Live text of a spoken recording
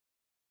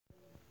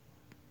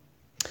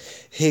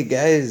Hey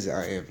guys,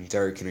 I am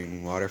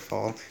Darkening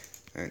Waterfall.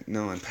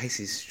 No, I'm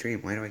Pisces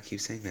Stream. Why do I keep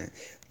saying that?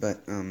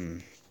 But,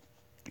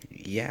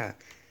 yeah.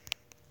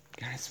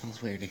 God, it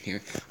smells weird in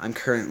here. I'm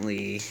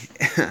currently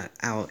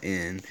out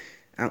in,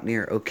 out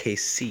near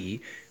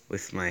OKC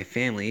with my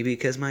family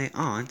because my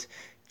aunt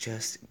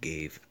just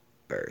gave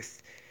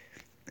birth.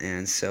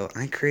 And so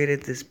I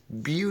created this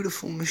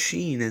beautiful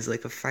machine as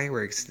like a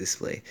fireworks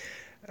display.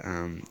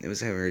 It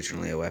was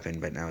originally a weapon,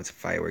 but now it's a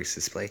fireworks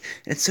display.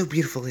 And it's so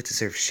beautiful it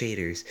deserves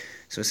shaders.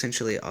 So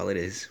essentially all it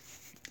is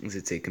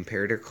it's a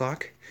comparator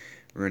clock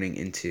running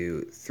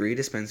into 3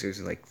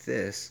 dispensers like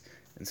this.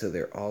 And so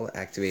they're all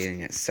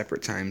activating at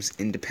separate times,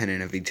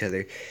 independent of each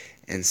other.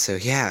 And so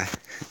yeah,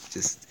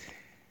 just,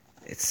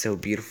 it's so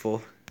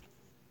beautiful.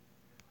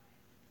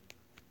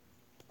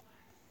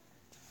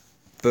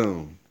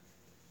 Boom.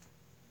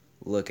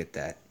 Look at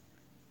that.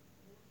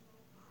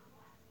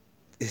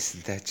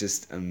 Isn't that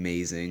just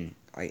amazing?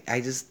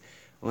 I just,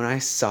 when I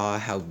saw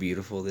how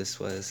beautiful this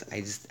was,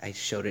 I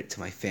showed it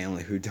to my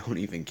family who don't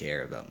even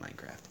care about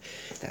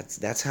Minecraft.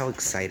 That's how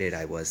excited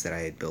I was that I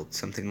had built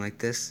something like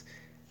this.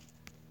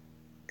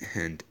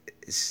 And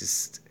it's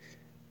just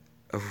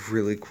a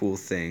really cool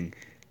thing.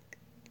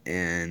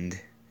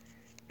 And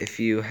if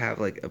you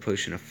have like a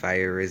potion of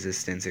fire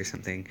resistance or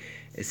something,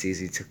 it's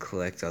easy to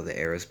collect all the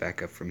arrows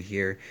back up from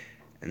here.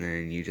 And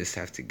then you just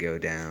have to go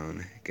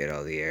down, get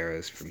all the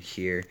arrows from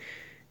here,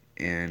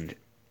 and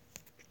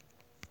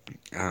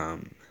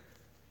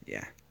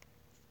yeah.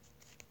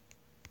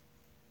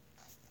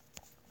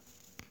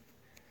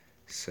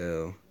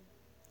 So,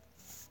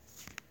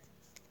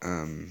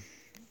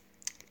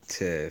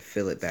 to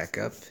fill it back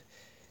up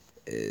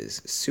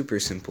is super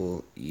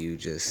simple. You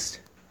just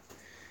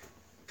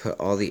put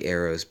all the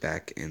arrows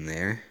back in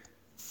there.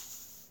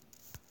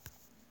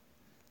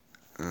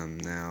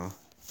 Now,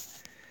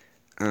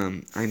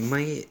 I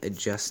might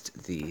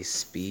adjust the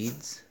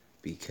speeds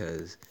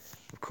because,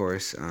 of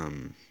course,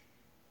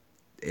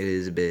 it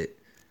is a bit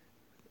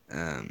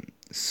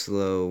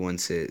slow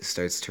once it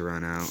starts to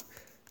run out.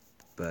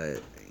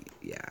 But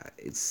yeah,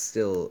 it's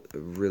still a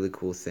really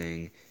cool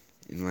thing,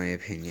 in my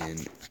opinion,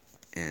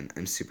 and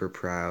I'm super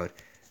proud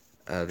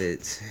of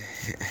it,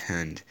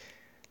 and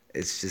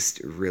it's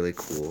just really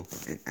cool.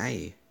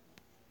 And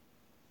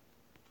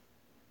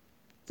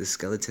the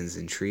skeleton's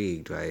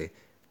intrigued by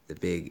the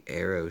big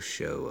arrow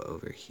show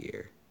over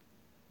here.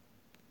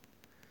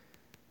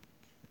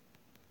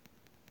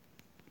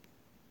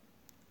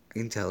 I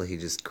can tell he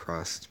just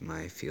crossed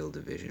my field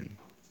of vision.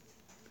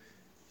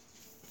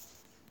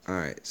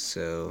 Alright,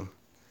 so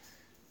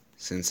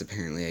since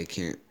apparently I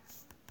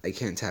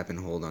can't tap and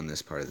hold on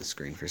this part of the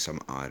screen for some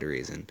odd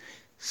reason,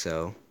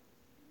 so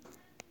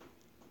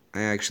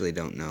I actually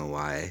don't know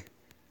why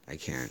I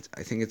can't.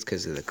 I think it's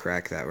because of the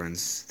crack that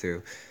runs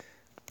through.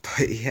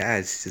 But yeah,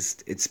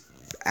 it's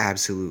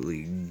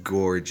absolutely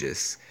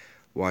gorgeous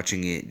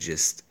watching it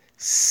just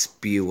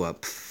spew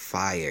up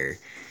fire.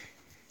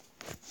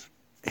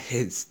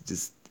 It's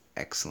just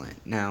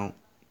excellent. Now,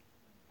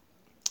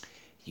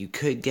 you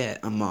could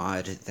get a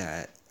mod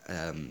that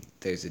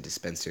there's a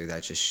dispenser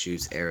that just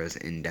shoots arrows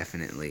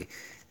indefinitely,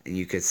 and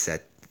you could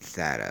set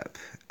that up.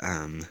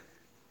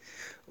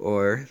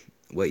 Or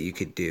what you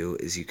could do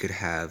is you could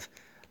have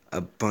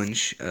a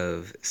bunch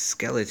of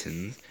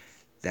skeletons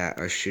that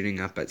are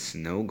shooting up at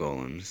snow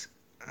golems,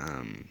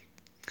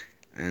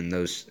 and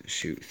those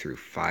shoot through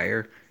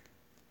fire,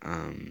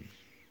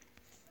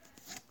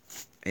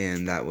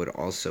 and that would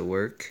also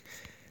work,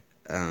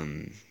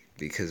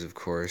 because of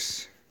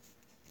course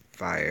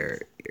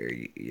fire,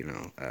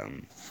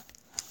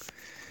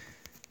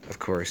 of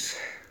course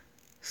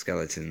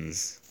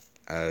skeletons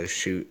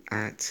shoot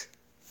at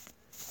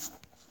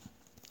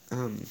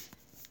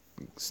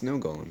snow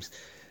golems,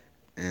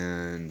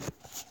 and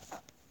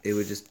it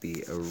would just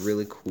be a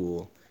really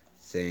cool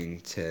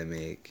thing to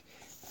make.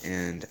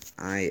 And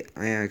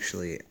I'm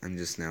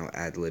just now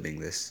ad-libbing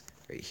this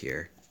right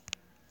here.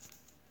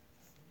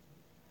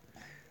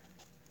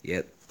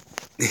 Yep.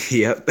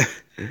 Yep.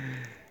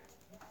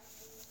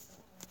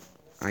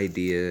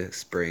 Idea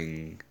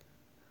spring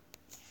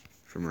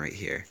from right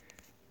here.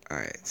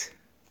 Alright.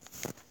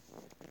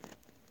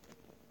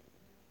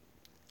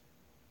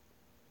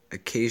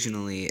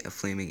 Occasionally a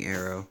flaming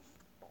arrow.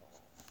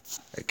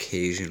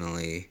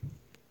 Occasionally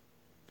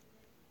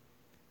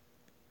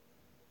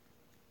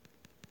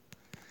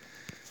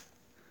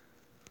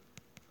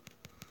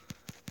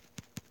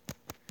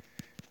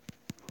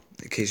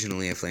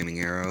a flaming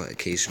arrow,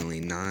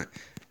 occasionally not.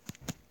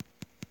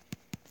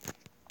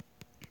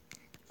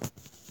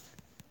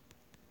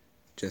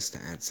 Just to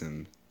add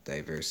some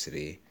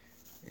diversity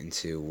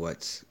into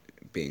what's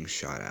being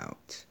shot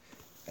out,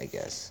 I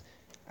guess.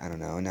 I don't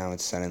know, now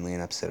it's suddenly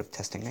an episode of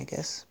testing, I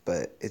guess,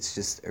 but it's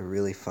just a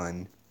really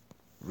fun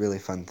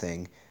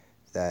thing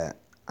that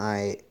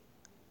I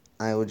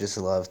would just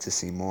love to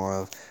see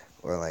more of,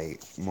 or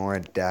like more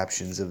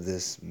adaptations of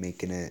this,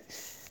 making it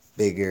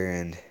bigger,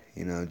 and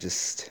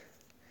just,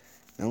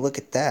 now look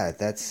at that.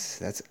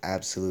 That's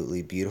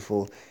absolutely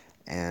beautiful,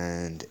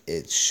 and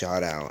it's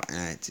shot out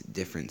at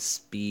different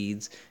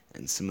speeds,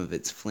 and some of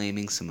it's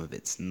flaming, some of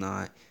it's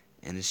not,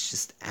 and it's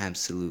just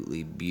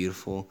absolutely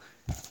beautiful.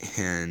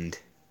 And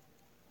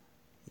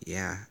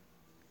yeah,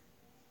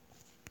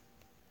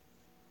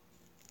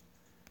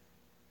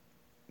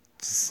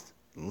 just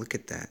look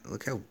at that.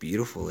 Look how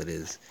beautiful it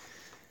is.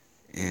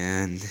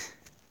 And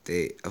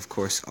they, of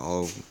course,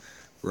 all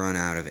run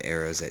out of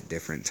arrows at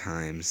different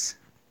times.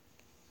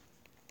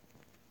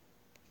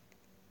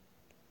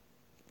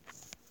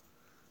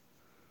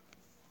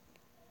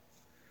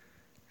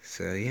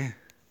 So yeah.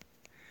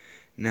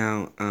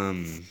 Now,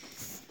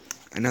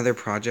 another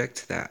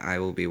project that I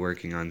will be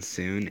working on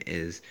soon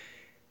is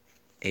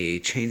a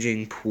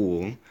changing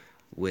pool,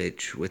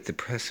 which with the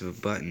press of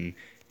a button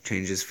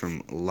changes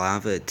from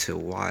lava to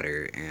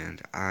water,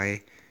 and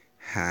I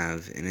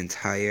have an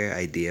entire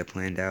idea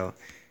planned out,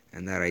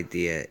 and that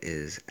idea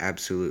is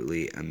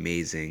absolutely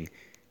amazing,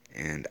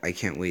 and I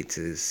can't wait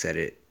to set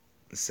it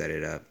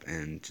up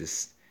and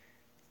just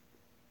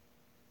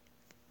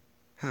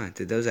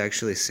did those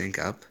actually sync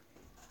up?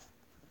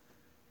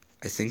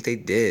 I think they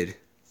did,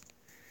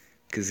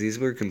 because these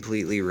were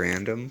completely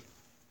random,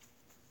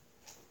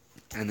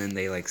 and then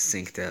they like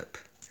synced up.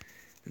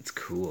 It's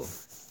cool.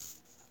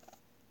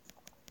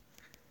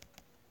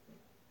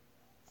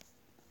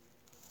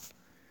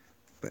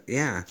 But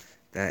yeah,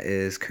 that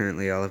is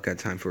currently all I've got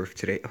time for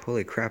today.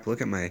 Holy crap,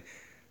 look at my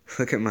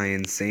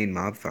insane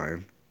mob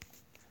farm.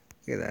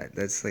 Look at that.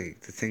 That's like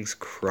the thing's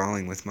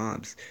crawling with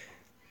mobs.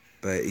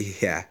 But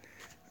yeah,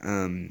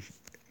 um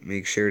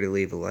make sure to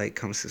leave a like,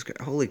 comment, subscribe.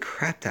 Holy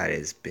crap, that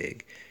is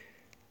big.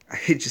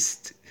 I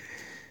just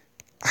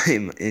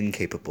I'm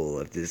incapable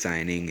of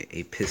designing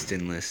a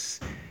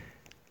pistonless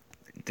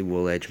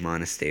dual edge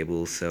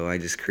monostable, so I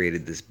just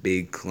created this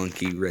big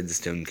clunky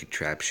redstone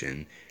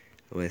contraption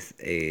with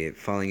a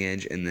falling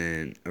edge and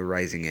then a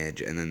rising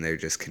edge, and then they're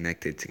just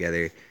connected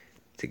together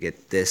to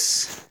get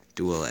this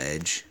dual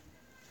edge,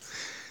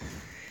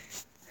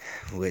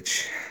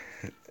 which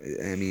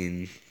I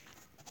mean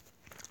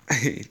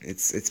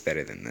it's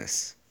better than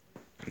this.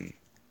 I mean,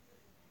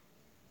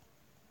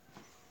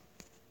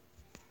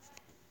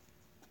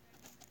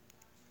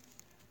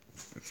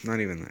 it's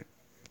not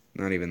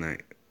even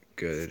that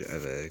good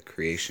of a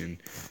creation.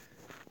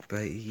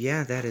 But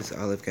yeah, that is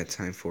all I've got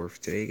time for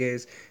today,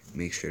 guys.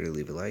 Make sure to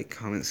leave a like,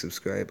 comment,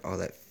 subscribe, all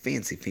that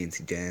fancy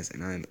jazz,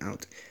 and I'm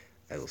out.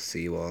 I will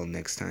see you all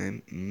next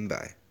time.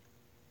 Bye.